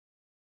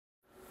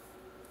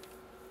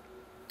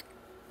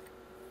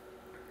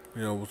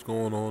Yeah, what's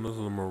going on? This is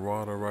a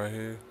Marauder right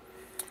here.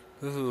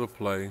 This is a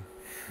play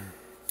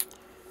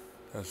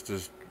that's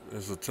just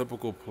it's a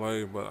typical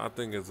play, but I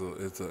think it's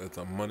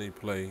a money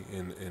play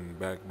in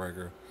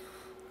Backbreaker,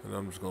 and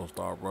I'm just gonna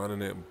start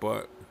running it.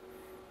 But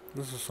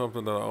this is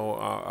something that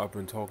I've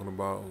been talking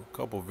about a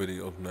couple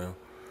videos now,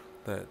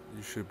 that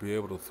you should be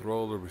able to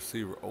throw the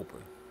receiver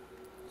open.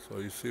 So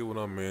you see what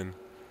I'm in,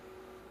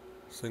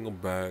 single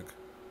back.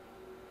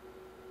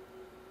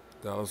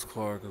 Dallas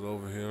Clark is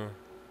over here.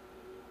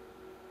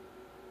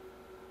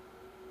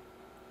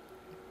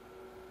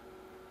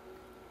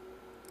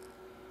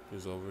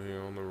 He's over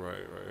here on the right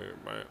here,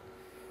 bam.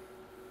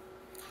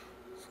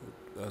 So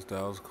that's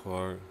Dallas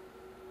Clark.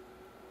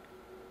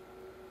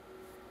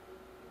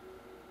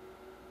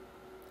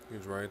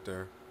 He's right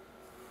there,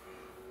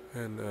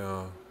 and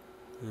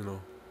you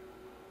know,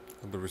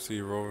 the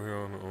receiver over here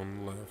on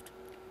the left,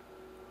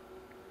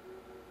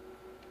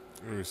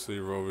 and the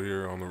receiver over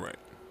here on the right.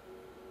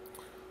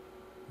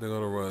 They're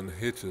gonna run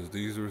hitches.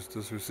 This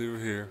receiver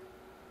here,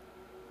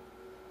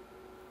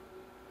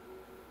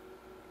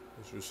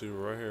 this receiver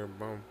right here,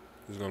 boom.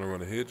 He's gonna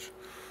run a hitch,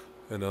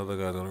 and the other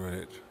guy's gonna run a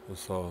hitch.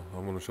 So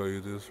I'm gonna show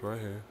you this right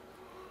here.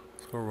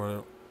 It's gonna run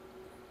it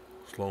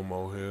slow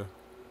mo here.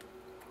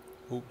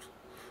 Oops.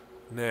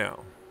 Now,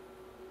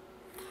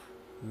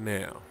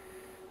 now,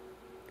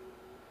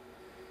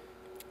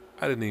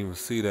 I didn't even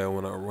see that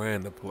when I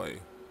ran the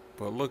play,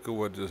 but look at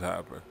what just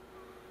happened.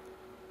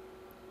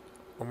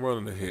 I'm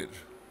running a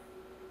hitch,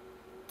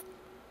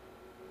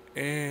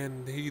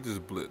 and he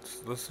just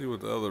blitzed. Let's see what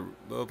the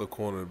other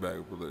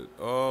cornerback blitzed.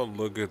 Oh,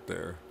 look at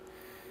there.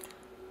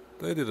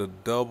 They did a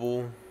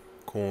double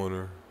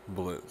corner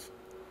blitz.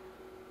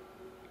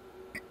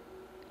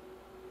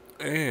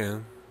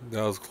 And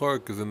Dallas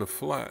Clark is in the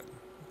flat.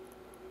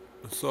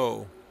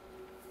 So,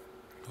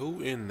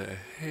 who in the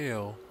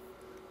hell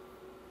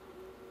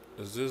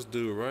is this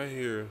dude right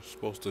here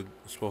supposed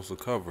to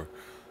cover?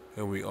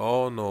 And we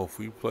all know, if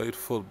we played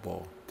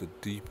football, the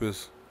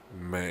deepest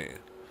man.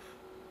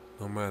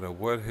 No matter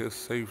what his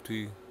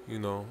safety,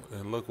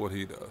 and look what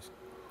he does.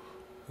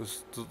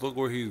 Just look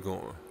where he's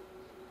going.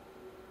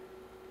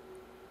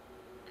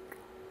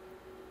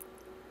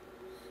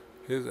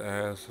 His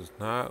ass is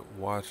not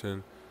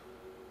watching.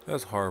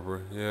 That's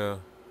Harper. Yeah,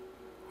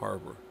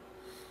 Harper.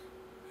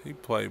 He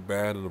played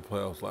bad in the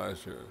playoffs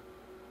last year.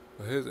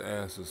 But his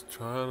ass is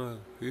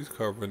he's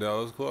covering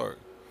Dallas Clark.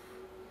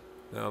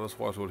 Now let's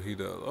watch what he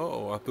does.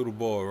 Oh, I threw the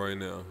ball right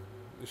now.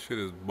 This shit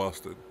is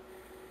busted.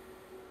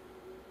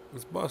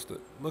 It's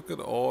busted. Look at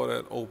all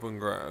that open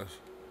grass.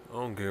 I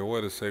don't care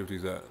where the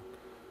safety's at.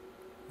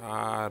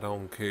 I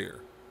don't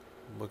care.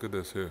 Look at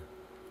this here.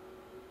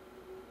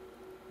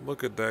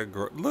 Look at that.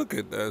 Look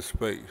at that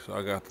space.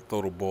 I got to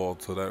throw the ball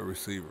to that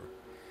receiver.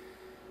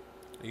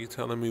 Are you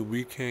telling me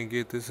we can't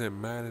get this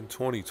in Madden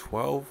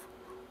 2012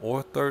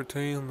 or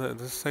 13?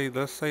 Let's say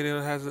that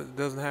it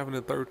doesn't happen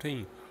in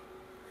 13.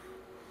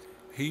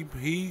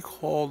 He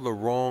called the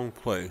wrong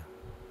play.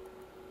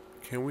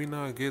 Can we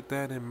not get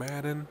that in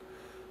Madden,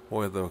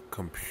 or the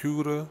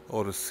computer,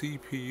 or the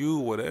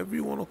CPU, whatever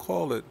you want to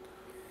call it,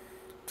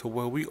 to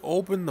where we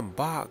open the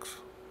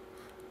box?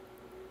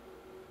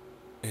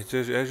 It's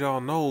just, as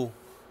y'all know,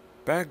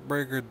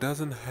 Backbreaker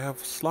doesn't have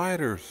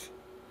sliders,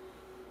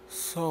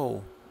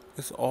 so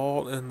it's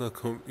all in the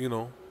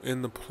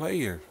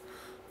player.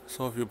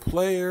 So if your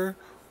player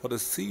or the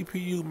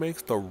CPU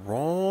makes the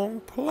wrong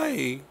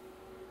play,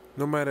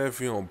 no matter if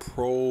you're on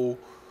Pro,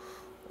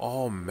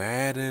 All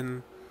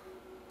Madden,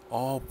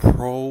 All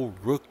Pro,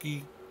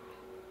 Rookie,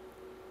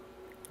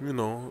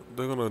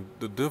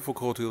 the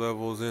difficulty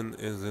level is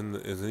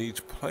in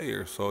each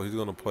player. So he's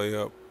gonna play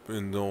up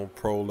in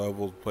Pro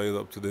levels, plays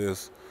up to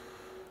this.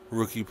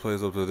 Rookie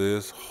plays up to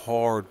this.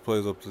 Hard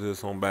plays up to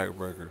this on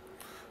Backbreaker.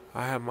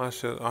 I have my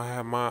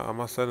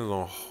settings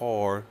on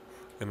hard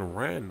and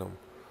random.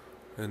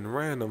 And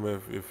random,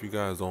 if you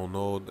guys don't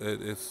know,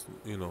 it's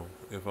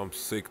if I'm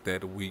sick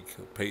that week,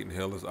 Peyton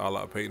Hillis, a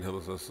la Peyton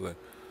Hillis, let's say,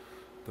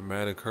 the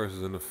Madden curse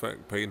is in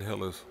effect. Peyton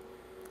Hillis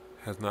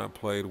has not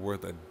played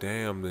worth a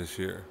damn this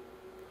year.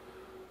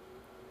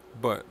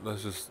 But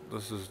let's just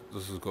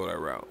go that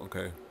route,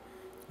 okay?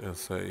 And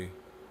say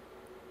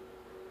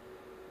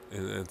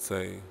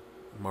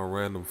my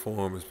random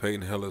form is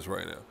Peyton Hillis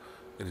right now,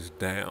 and it's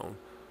down.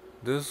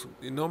 This,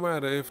 no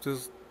matter if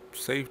this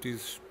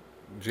safety's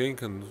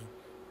Jenkins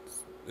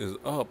is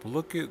up.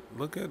 Look at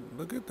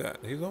that.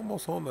 He's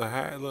almost on the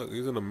high. Look,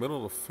 he's in the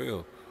middle of the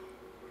field.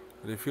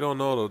 And if you don't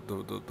know,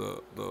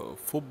 the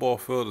football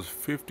field is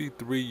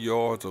 53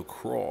 yards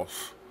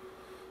across.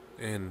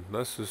 And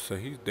let's just say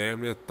he's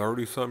damn near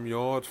 30 some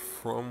yards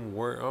from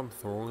where I'm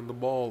throwing the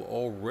ball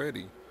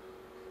already.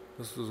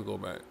 Let's just go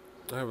back.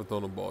 I haven't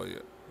thrown the ball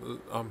yet.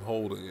 I'm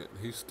holding it.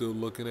 He's still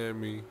looking at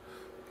me.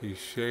 He's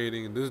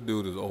shading. This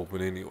dude is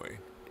open anyway.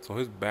 So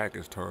his back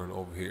is turned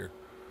over here.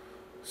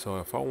 So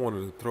if I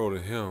wanted to throw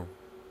to him,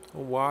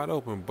 I'm wide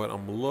open, but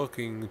I'm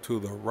looking to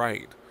the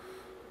right.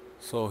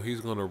 So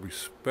he's going to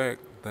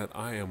respect that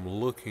I am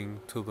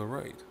looking to the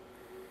right.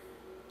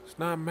 It's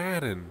not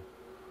Madden.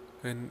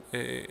 And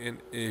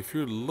if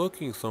you're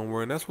looking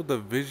somewhere, and that's what the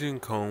vision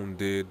cone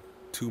did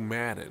to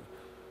Madden,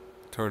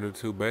 turned it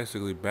to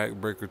basically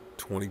Backbreaker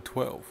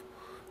 2012,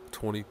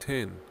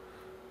 2010,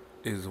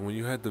 is when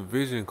you had the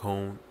vision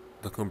cone,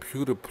 the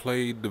computer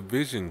played the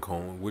vision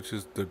cone, which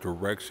is the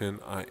direction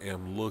I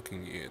am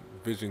looking in.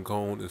 Vision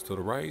cone is to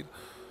the right.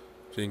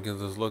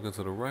 Jenkins is looking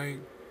to the right.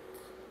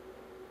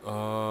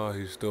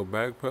 He's still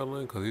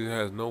backpedaling because he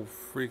has no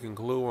freaking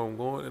clue where I'm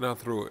going, and I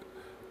threw it.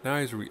 Now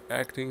he's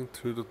reacting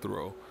to the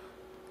throw,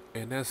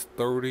 and that's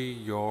 30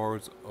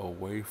 yards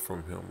away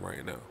from him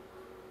right now.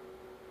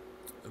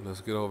 And let's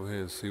get over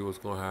here and see what's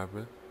going to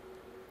happen.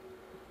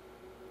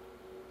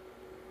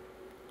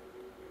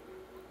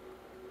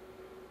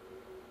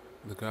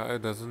 The guy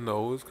doesn't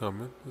know it's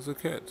coming. It's a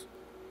catch.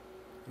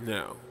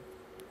 Now,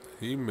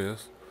 he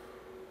missed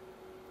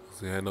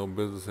because he had no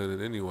business in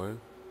it anyway.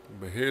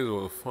 But here's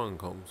where the fun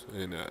comes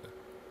in at.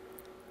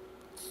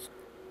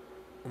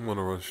 I'm going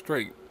to run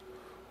straight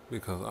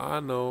because I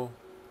know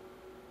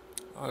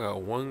I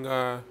got one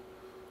guy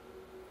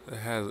that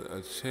has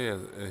a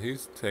chance and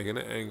he's taking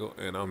an angle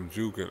and I'm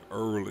juking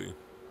early.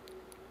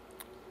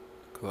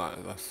 Because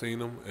I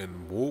seen him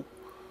and whoop.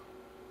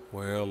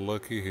 Well,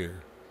 looky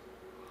here.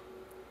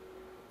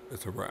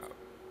 It's a wrap.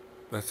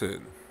 That's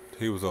it.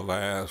 He was the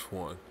last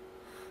one.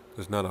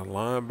 There's not a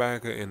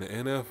linebacker in the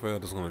NFL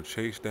that's going to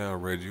chase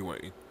down Reggie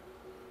Wayne.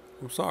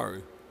 I'm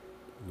sorry.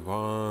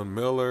 Von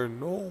Miller,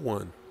 no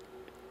one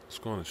is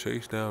going to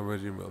chase down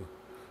Reggie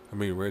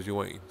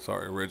Wayne.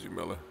 Sorry, Reggie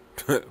Miller.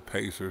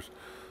 Pacers,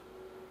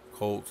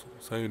 Colts,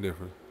 same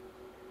difference.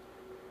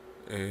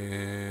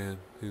 And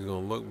he's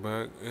going to look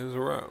back and it's a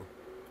wrap.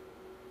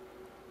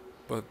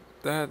 But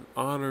that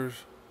honors,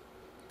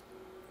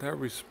 that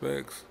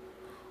respects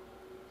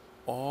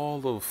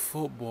all of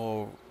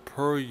football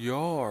per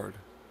yard.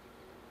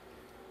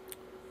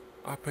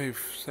 I pay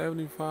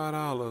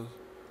 $75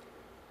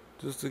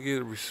 just to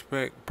get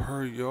respect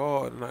per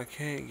yard, and I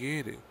can't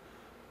get it.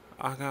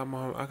 I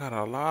got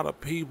a lot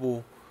of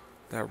people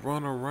that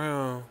run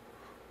around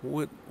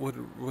with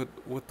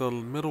the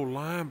middle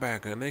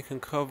linebacker, and they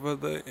can cover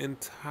the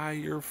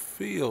entire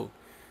field.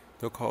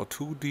 They're called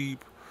two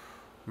deep,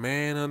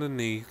 man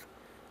underneath,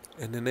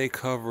 and then they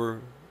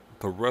cover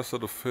the rest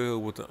of the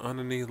field with the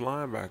underneath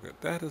linebacker.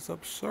 That is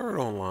absurd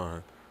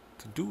online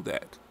to do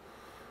that.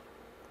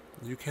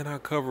 You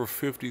cannot cover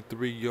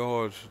 53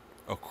 yards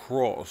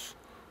across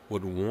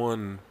with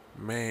one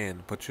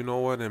man. But you know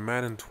what? In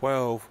Madden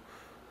 12,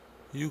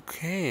 you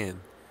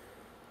can.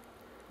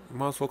 You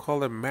might as well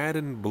call it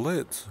Madden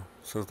Blitz,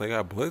 since they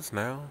got Blitz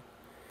now.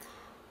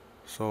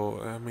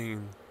 So, I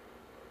mean,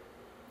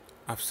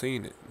 I've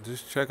seen it.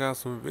 Just check out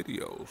some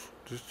videos.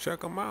 Just check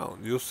them out.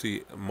 You'll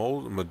see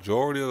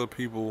majority of the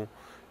people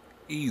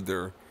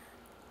either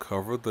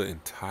cover the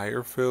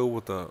entire field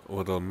with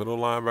a middle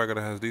linebacker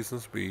that has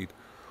decent speed,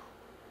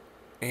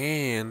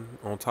 and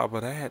on top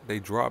of that, they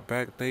drop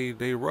back they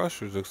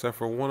rushers, except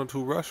for one or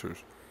two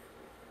rushers.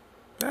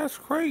 That's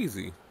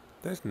crazy.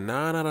 That's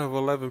 9 out of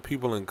 11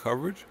 people in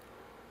coverage.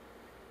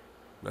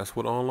 That's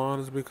what online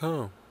has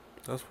become.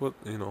 That's what,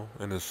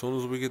 and as soon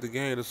as we get the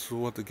game, this is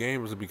what the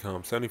game has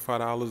become.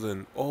 $75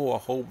 and I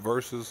hope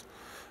versus,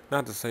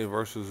 not to say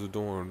versus is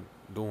doing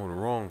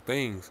wrong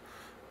things,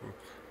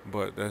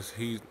 but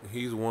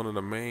he's one of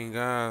the main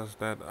guys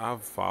that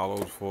I've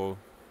followed for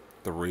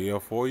 3 or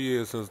 4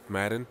 years since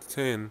Madden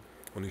 10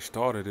 when he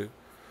started it,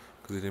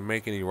 because he didn't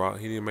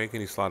make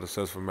any slot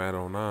sets for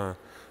Madden 09.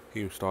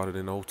 He started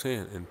in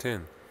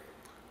 10.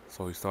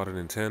 So he started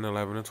in 10,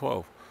 11, and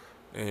 12,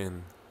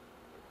 and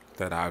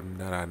that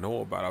I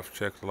know about. I've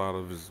checked a lot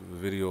of his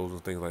videos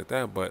and things like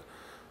that. But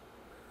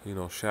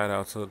shout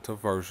out to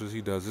Versus.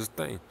 He does his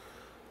thing.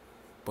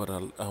 But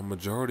a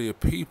majority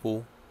of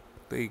people,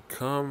 they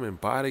come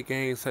and buy the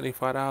game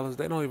 $75.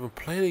 They don't even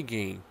play the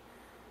game.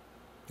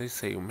 They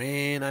say,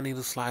 man, I need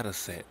a slider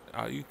set.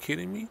 Are you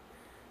kidding me?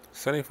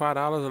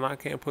 $75 and I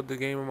can't put the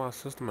game in my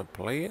system and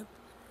play it?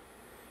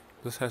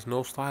 This has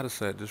no slider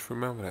set. Just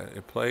remember that.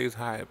 It plays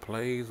how it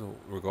plays,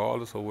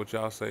 regardless of what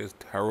y'all say is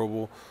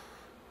terrible.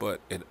 But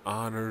it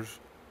honors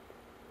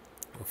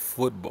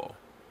football.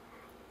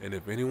 And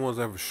if anyone's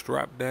ever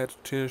strapped that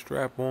chin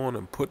strap on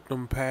and put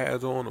them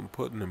pads on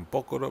and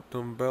buckled up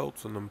them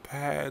belts and them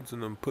pads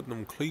and then putting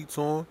them cleats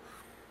on,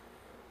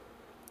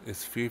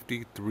 it's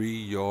 53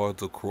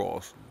 yards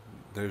across.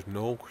 There's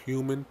no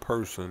human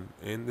person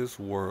in this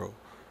world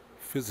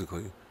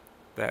physically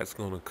that's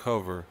going to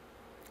cover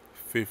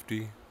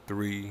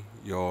 53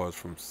 yards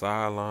from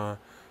sideline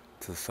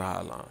to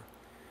sideline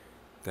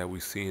that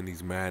we see in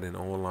these Madden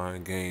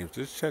online games.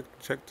 Just check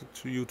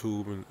to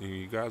YouTube and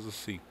you guys will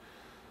see.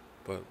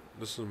 But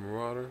this is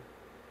Marauder.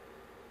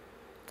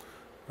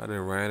 I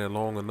didn't ran it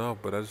long enough,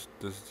 but this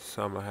is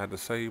something I had to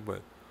say.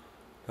 But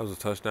that was a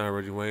touchdown,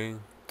 Reggie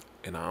Wayne,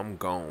 and I'm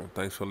gone.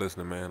 Thanks for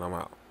listening, man. I'm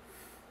out.